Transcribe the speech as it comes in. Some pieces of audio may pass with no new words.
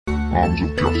arms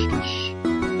of justice.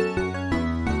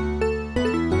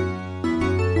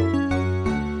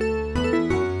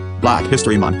 Black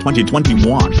History Month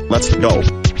 2021, let's go.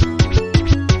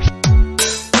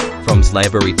 From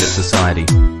slavery to society,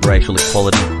 racial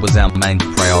equality was our main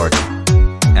priority.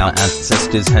 Our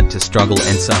ancestors had to struggle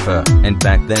and suffer, and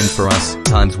back then for us,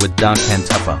 times were dark and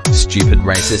tougher. Stupid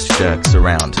racist jerks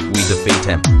around, we defeat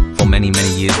them. For many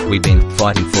years we've been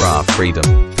fighting for our freedom.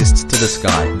 Fists to the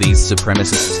sky, these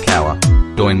supremacists cower,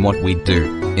 doing what we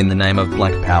do, in the name of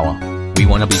black power. We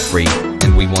wanna be free,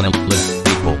 and we wanna live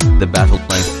equal. The battle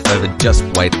ain't over, just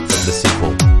wait for the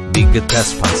sequel. Bigger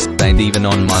test punts ain't even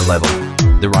on my level.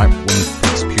 The right wing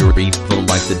thinks pure evil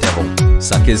like the devil.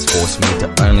 Suckers force me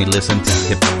to only listen to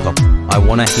hip-hop. I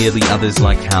wanna hear the others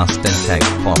like house and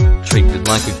K-pop. Treated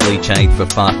like a cliche for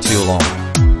far too long.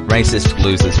 Racist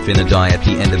losers finna die at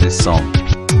the end of this song.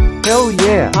 Hell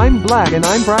yeah, I'm black and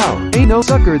I'm proud. Ain't no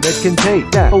sucker that can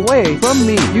take that away from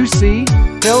me, you see?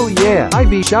 Hell yeah, I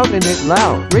be shouting it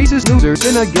loud. Racist losers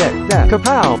finna get that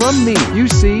kapow from me, you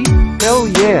see? Hell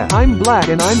yeah, I'm black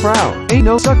and I'm proud. Ain't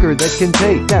no sucker that can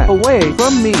take that away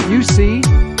from me, you see?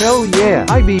 Hell yeah,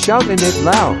 I be shouting it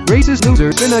loud. Racist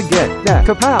losers finna get that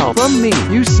kapow from me,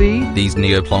 you see? These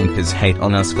neo-plonkers hate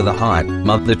on us for the hype.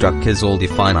 Mother truckers all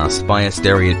define us by a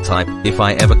stereotype. If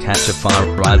I ever catch a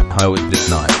far-right hoe at this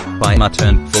night, by my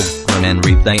turn full grown and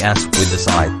read they ass with the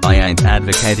side. I ain't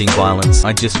advocating violence,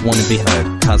 I just wanna be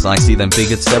heard. Cause I see them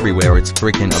bigots everywhere, it's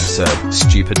freaking absurd.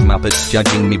 Stupid muppets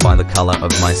judging me by the color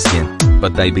of my skin,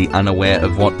 but they be unaware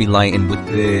of what be laying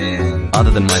within.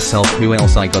 Other than myself, who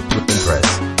else I got to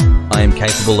impress? I am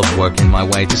capable of working my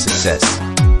way to success.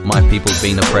 My people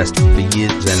been oppressed for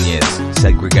years and years.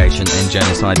 Segregation and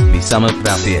genocide be some of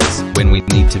our fears. When we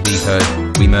need to be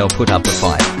heard, we may put up a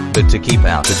fight. But to keep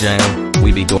out the jail,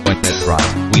 we be doing it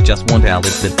right. We just want our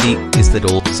liberty, is that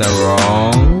all so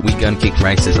wrong? We gon' kick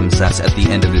racism sass at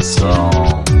the end of this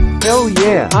song. Hell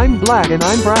yeah, I'm black and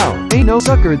I'm proud. Ain't no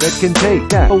sucker that can take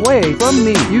that away from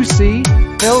me, you see?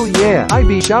 Hell yeah, I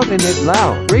be shouting it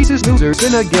loud. Racist losers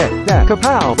finna get that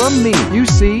kapow from me, you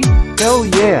see? Hell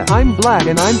yeah, I'm black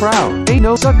and I'm proud. Ain't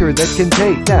no sucker that can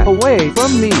take that away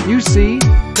from me, you see?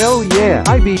 Hell yeah,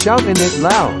 I be shouting it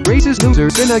loud. Racist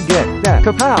losers finna get that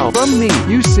kapow from me,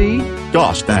 you see?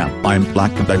 Gosh damn, I'm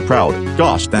black and I'm proud.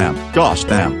 Gosh damn,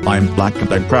 I'm black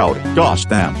and I'm proud. Gosh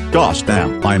damn,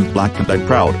 I'm black and I'm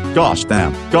proud. Gosh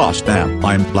damn,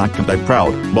 I'm black and I'm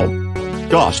proud. Whoa.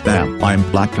 Gosh damn, I'm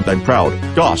black and I'm proud.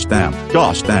 Gosh damn,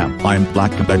 I'm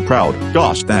black and I'm proud.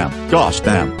 Gosh damn,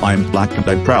 I'm black and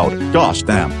I'm proud. Gosh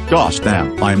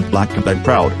damn, I'm black and I'm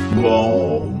proud.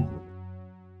 Whoa.